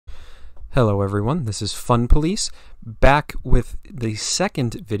Hello everyone, this is Fun Police, back with the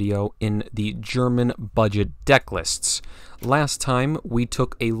second video in the German budget deck lists. Last time we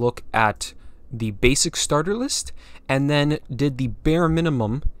took a look at the basic starter list and then did the bare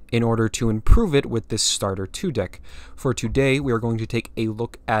minimum in order to improve it with this Starter 2 deck. For today we are going to take a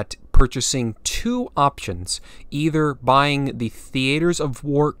look at purchasing two options, either buying the Theaters of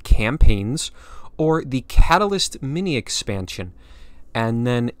War campaigns or the Catalyst mini expansion, and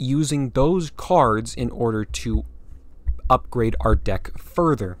then using those cards in order to upgrade our deck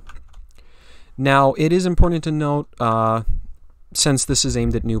further. Now, it is important to note, since this is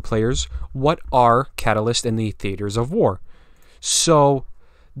aimed at new players, what are Catalyst and the Theaters of War? So,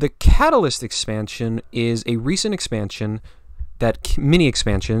 the Catalyst expansion is a recent expansion, that mini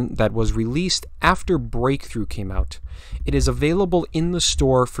expansion that was released after Breakthrough came out. It is available in the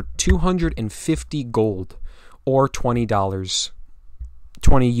store for 250 gold, or $20.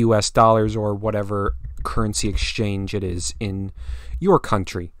 20 US dollars or whatever currency exchange it is in your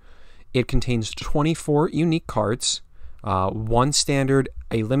country. It contains 24 unique cards, one standard,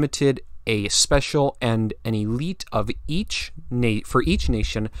 a limited, a special, and an elite of each for each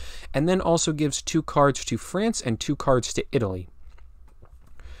nation, and then also gives 2 cards to France and 2 cards to Italy.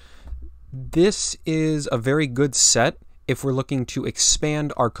 This is a very good set if we're looking to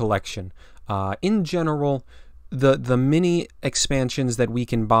expand our collection. In general, the mini expansions that we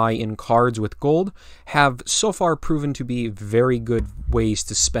can buy in cards with gold have so far proven to be very good ways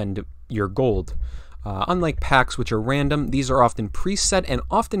to spend your gold. Unlike packs, which are random, these are often preset and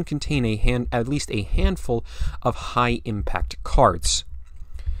often contain at least a handful of high impact cards.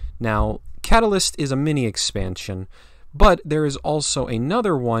 Now, Catalyst is a mini expansion, but there is also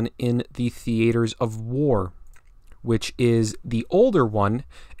another one in the Theaters of War, which is the older one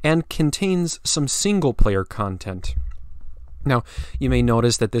and contains some single-player content. Now, you may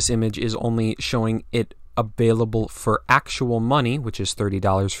notice that this image is only showing it available for actual money, which is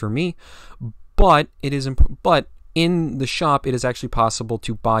 $30 for me, but in the shop it is actually possible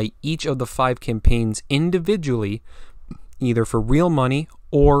to buy each of the 5 campaigns individually, either for real money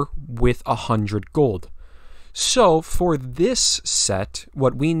or with 100 gold. So, for this set,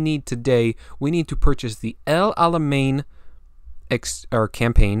 what we need today, we need to purchase the El Alamein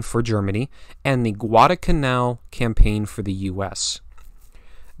campaign for Germany and the Guadalcanal campaign for the US.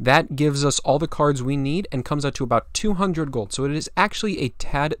 That gives us all the cards we need and comes out to about 200 gold. So it is actually a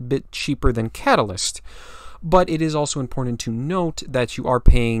tad bit cheaper than Catalyst, but it is also important to note that you are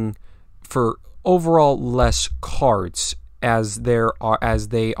paying for overall less cards as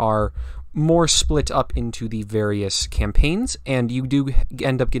they are more split up into the various campaigns, and you do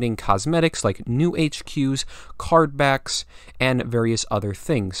end up getting cosmetics like new HQs, card backs, and various other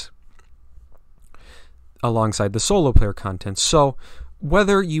things alongside the solo player content. So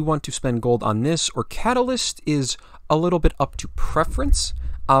whether you want to spend gold on this or Catalyst is a little bit up to preference.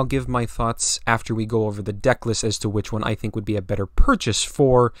 I'll give my thoughts after we go over the deck list as to which one I think would be a better purchase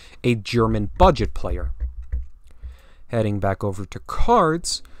for a German budget player. Heading back over to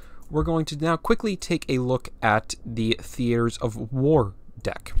cards, we're going to now quickly take a look at the Theaters of War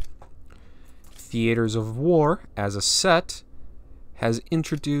deck. Theaters of War, as a set, has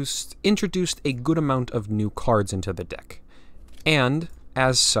introduced a good amount of new cards into the deck, and,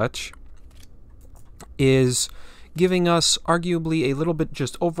 as such, is giving us arguably a little bit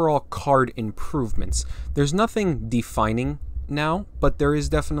just overall card improvements. There's nothing defining now, but there is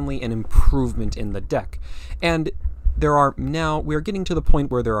definitely an improvement in the deck. And we are getting to the point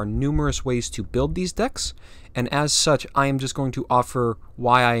where there are numerous ways to build these decks, and as such, I am just going to offer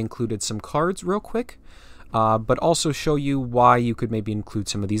why I included some cards real quick, but also show you why you could maybe include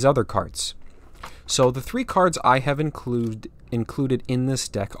some of these other cards. So the 3 cards I have included in this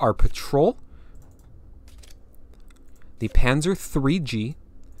deck are Patrol, the PANZER III-G,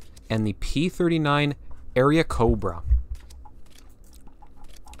 and the P39 Area Cobra.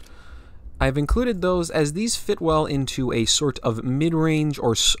 I've included those as these fit well into a sort of mid-range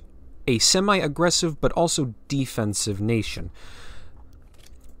or a semi-aggressive but also defensive nation.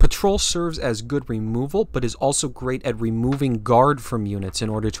 Patrol serves as good removal, but is also great at removing guard from units in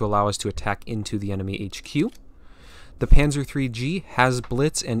order to allow us to attack into the enemy HQ. The PANZER III-G has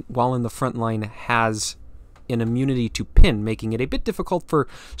Blitz, and while in the front line has an immunity to pin, making it a bit difficult for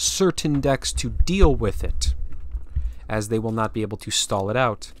certain decks to deal with it, as they will not be able to stall it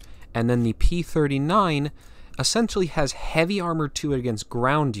out. And then the P39 essentially has heavy armor to it against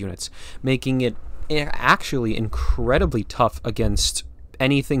ground units, making it actually incredibly tough against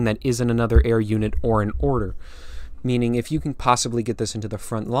anything that isn't another air unit or an order. Meaning if you can possibly get this into the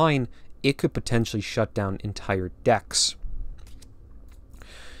front line, it could potentially shut down entire decks.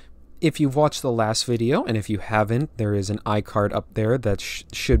 If you've watched the last video, and if you haven't, there is an iCard up there that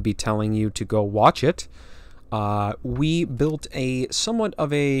should be telling you to go watch it. We built a somewhat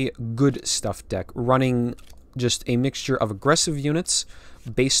of a good stuff deck, running just a mixture of aggressive units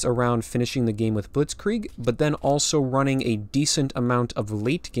based around finishing the game with Blitzkrieg, but then also running a decent amount of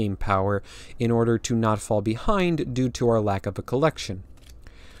late game power in order to not fall behind due to our lack of a collection.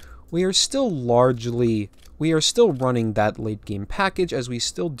 We are still running that late game package, as we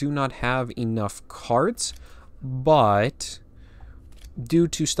still do not have enough cards, but due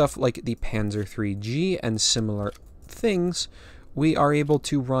to stuff like the PANZER III-G and similar things, we are able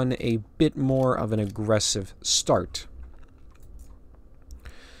to run a bit more of an aggressive start.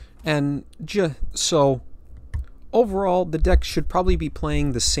 And so overall, the deck should probably be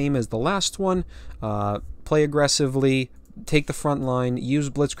playing the same as the last one. Play aggressively, take the front line, use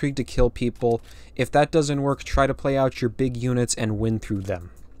Blitzkrieg to kill people. If that doesn't work, try to play out your big units and win through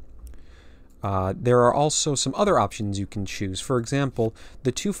them. There are also some other options you can choose. For example,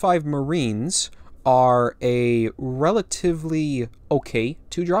 the 2/5 Marines are a relatively okay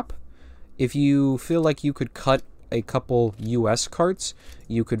 2-drop. If you feel like you could cut a couple US cards,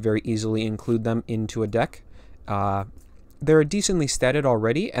 you could very easily include them into a deck. They're decently statted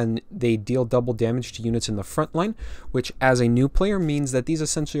already, and they deal double damage to units in the front line, which as a new player means that these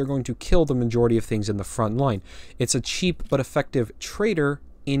essentially are going to kill the majority of things in the front line. It's a cheap but effective trader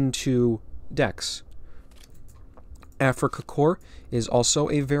into decks. Africa Corps is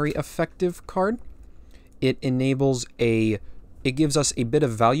also a very effective card. It gives us a bit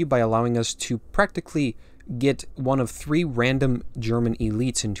of value by allowing us to practically get one of 3 random German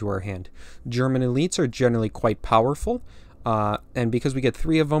elites into our hand. German elites are generally quite powerful, and because we get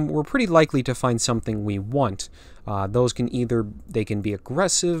 3 of them, we're pretty likely to find something we want. Those can they can be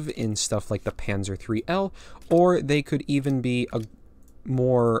aggressive in stuff like the PANZER III-L, or they could even be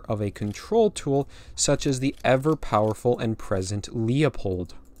more of a control tool, such as the ever-powerful and present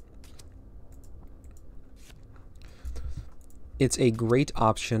Leopold. It's a great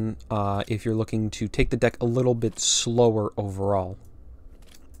option if you're looking to take the deck a little bit slower overall.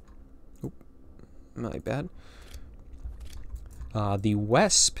 Oop, my bad. The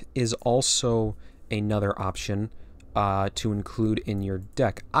Wesp is also another option to include in your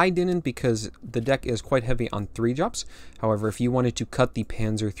deck. I didn't, because the deck is quite heavy on 3-drops. However, if you wanted to cut the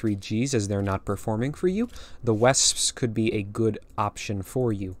PANZER III-Gs as they're not performing for you, the Wesps could be a good option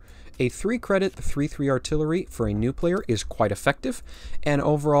for you. A 3-credit 3/3 artillery for a new player is quite effective, and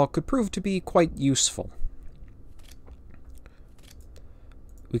overall could prove to be quite useful.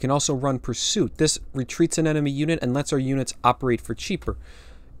 We can also run Pursuit. This retreats an enemy unit and lets our units operate for cheaper.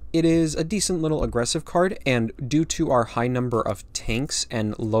 It is a decent little aggressive card, and due to our high number of tanks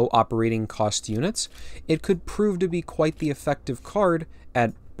and low operating cost units, it could prove to be quite the effective card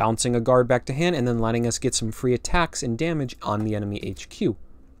at bouncing a guard back to hand and then letting us get some free attacks and damage on the enemy HQ.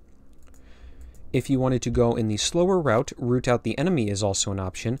 If you wanted to go in the slower route, root out the enemy is also an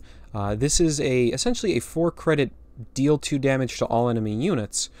option. This is essentially a 4-credit deal 2 damage to all enemy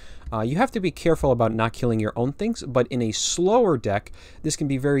units. You have to be careful about not killing your own things, but in a slower deck, this can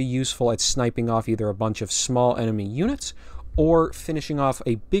be very useful at sniping off either a bunch of small enemy units or finishing off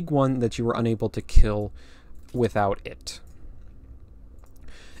a big one that you were unable to kill without it.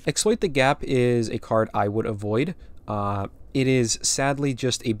 Exploit the Gap is a card I would avoid. It is sadly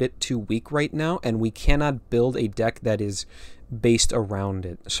just a bit too weak right now, and we cannot build a deck that is based around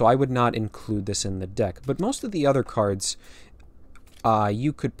it. So I would not include this in the deck. But most of the other cards,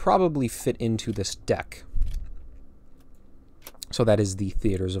 you could probably fit into this deck. So that is the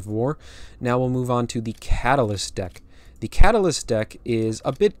Theaters of War. Now we'll move on to the Catalyst deck. The Catalyst deck is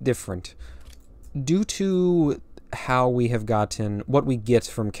a bit different. Due to how we have gotten what we get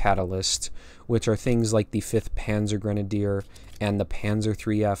from Catalyst, which are things like the 5th Panzergrenadier and the PANZER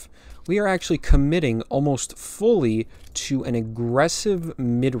III-F, we are actually committing almost fully to an aggressive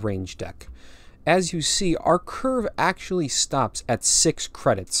mid-range deck. As you see, our curve actually stops at 6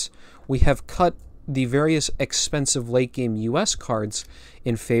 credits. We have cut the various expensive late-game US cards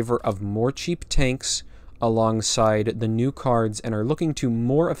in favor of more cheap tanks alongside the new cards, and are looking to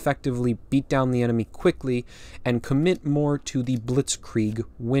more effectively beat down the enemy quickly and commit more to the Blitzkrieg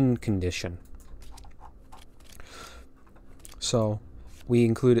win condition. So we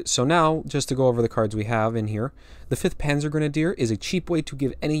include it. So now, just to go over the cards we have in here, the 5th Panzergrenadier is a cheap way to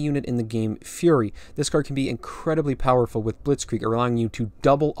give any unit in the game Fury. This card can be incredibly powerful with Blitzkrieg, allowing you to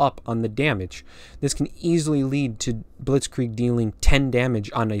double up on the damage. This can easily lead to Blitzkrieg dealing 10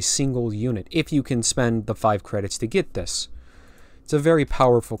 damage on a single unit, if you can spend the 5 credits to get this. It's a very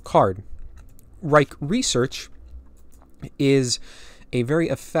powerful card. REICH Research is a very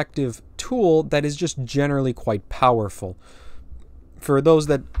effective tool that is just generally quite powerful. For those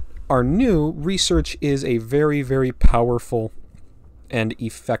that are new, Research is a very, very powerful and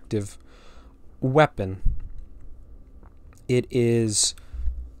effective weapon. It is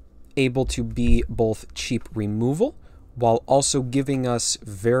able to be both cheap removal while also giving us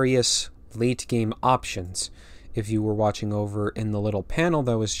various late game options. If you were watching over in the little panel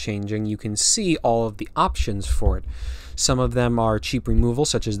that was changing, you can see all of the options for it. Some of them are cheap removal,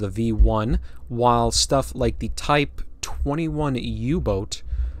 such as the V1, while stuff like the Type 21 U-boat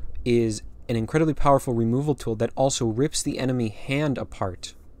is an incredibly powerful removal tool that also rips the enemy hand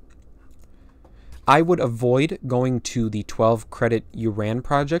apart. I would avoid going to the 12 credit Uran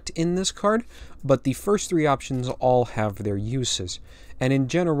project in this card, but the first three options all have their uses. And in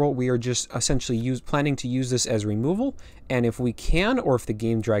general, we are just essentially planning to use this as removal, and if we can, or if the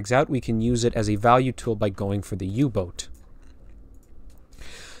game drags out, we can use it as a value tool by going for the U-boat.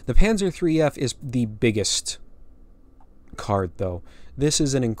 The PANZER III-F is the biggest card, though. This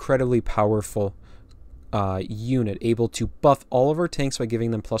is an incredibly powerful unit, able to buff all of our tanks by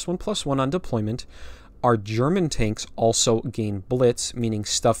giving them +1/+1 on deployment. Our German tanks also gain Blitz, meaning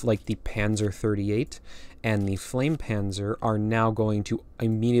stuff like the PANZER 38 and the FLAMMPANZER are now going to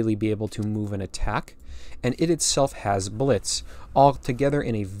immediately be able to move and attack, and it itself has Blitz, all together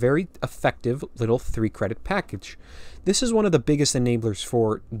in a very effective little 3-credit package. This is one of the biggest enablers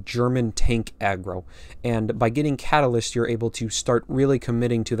for German tank aggro, and by getting Catalyst, you're able to start really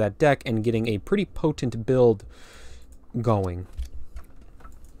committing to that deck and getting a pretty potent build going.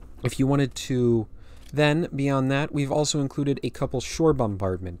 If you wanted to then, beyond that, we've also included a couple Shore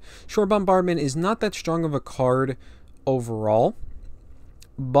Bombardment. Shore Bombardment is not that strong of a card overall,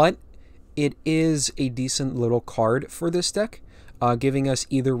 but it is a decent little card for this deck, giving us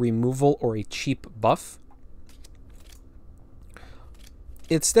either removal or a cheap buff.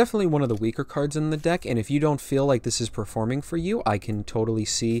 It's definitely one of the weaker cards in the deck, and if you don't feel like this is performing for you, I can totally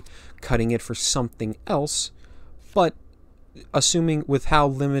see cutting it for something else, but assuming with how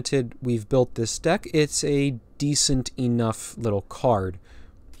limited we've built this deck, it's a decent enough little card.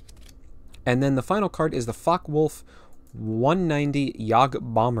 And then the final card is the Focke-Wulf 190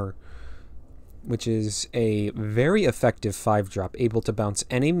 JAGDBOMBER, which is a very effective 5-drop, able to bounce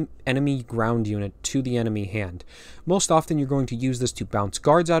any enemy ground unit to the enemy hand. Most often you're going to use this to bounce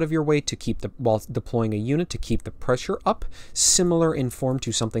guards out of your way to keep while deploying a unit to keep the pressure up, similar in form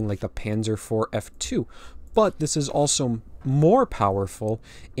to something like the PANZER IV F2. But this is also more powerful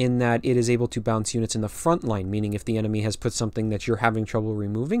in that it is able to bounce units in the front line, meaning if the enemy has put something that you're having trouble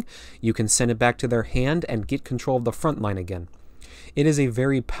removing, you can send it back to their hand and get control of the front line again. It is a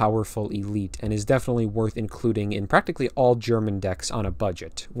very powerful elite and is definitely worth including in practically all German decks on a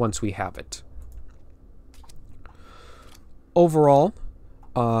budget once we have it. Overall,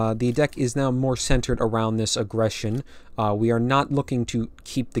 the deck is now more centered around this aggression. We are not looking to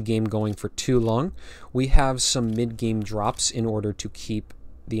keep the game going for too long. We have some mid-game drops in order to keep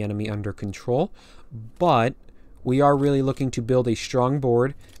the enemy under control, but we are really looking to build a strong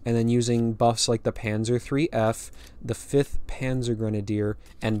board and then using buffs like the PANZER III-F, the 5th Panzergrenadier,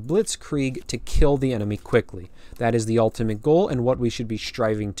 and Blitzkrieg to kill the enemy quickly. That is the ultimate goal and what we should be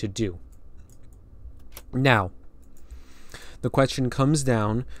striving to do. Now, the question comes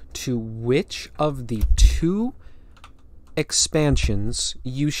down to which of the 2 expansions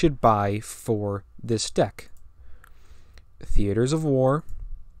you should buy for this deck. Theaters of War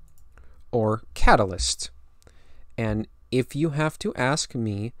or Catalyst. And if you have to ask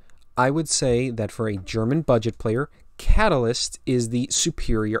me, I would say that for a German budget player, Catalyst is the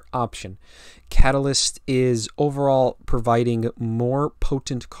superior option. Catalyst is overall providing more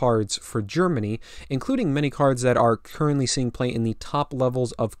potent cards for Germany, including many cards that are currently seeing play in the top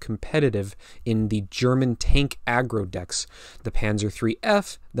levels of competitive in the German tank aggro decks. The PANZER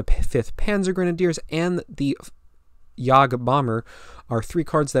III-F, the 5th Panzergrenadiers, and the JAGDBOMBER are 3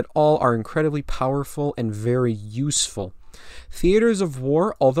 cards that all are incredibly powerful and very useful. Theaters of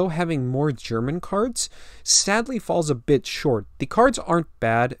War, although having more German cards, sadly falls a bit short. The cards aren't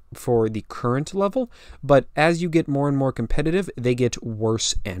bad for the current level, but as you get more and more competitive, they get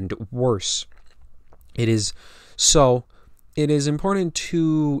worse and worse. It is important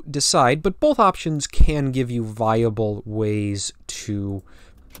to decide, but both options can give you viable ways to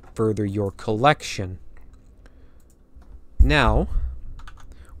further your collection. Now,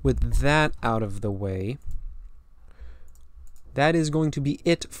 with that out of the way, that is going to be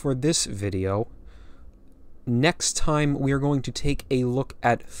it for this video. Next time, we are going to take a look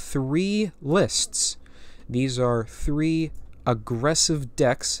at 3 lists. These are 3 aggressive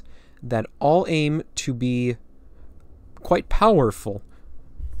decks that all aim to be quite powerful,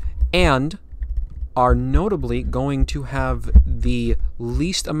 and are notably going to have the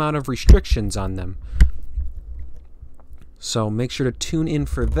least amount of restrictions on them. So make sure to tune in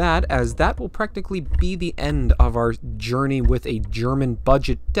for that, as that will practically be the end of our journey with a German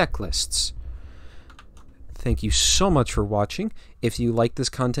budget deck lists. Thank you so much for watching. If you like this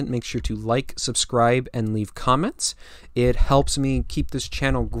content, make sure to like, subscribe, and leave comments. It helps me keep this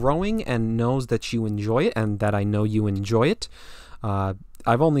channel growing and knows that you enjoy it, and that I know you enjoy it.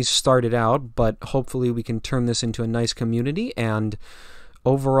 I've only started out, but hopefully we can turn this into a nice community and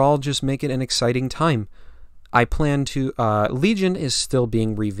overall just make it an exciting time. I plan to, Legion is still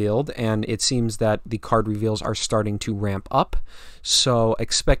being revealed, and it seems that the card reveals are starting to ramp up, so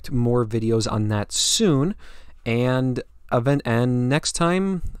expect more videos on that soon, and next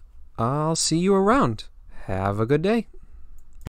time, I'll see you around. Have a good day.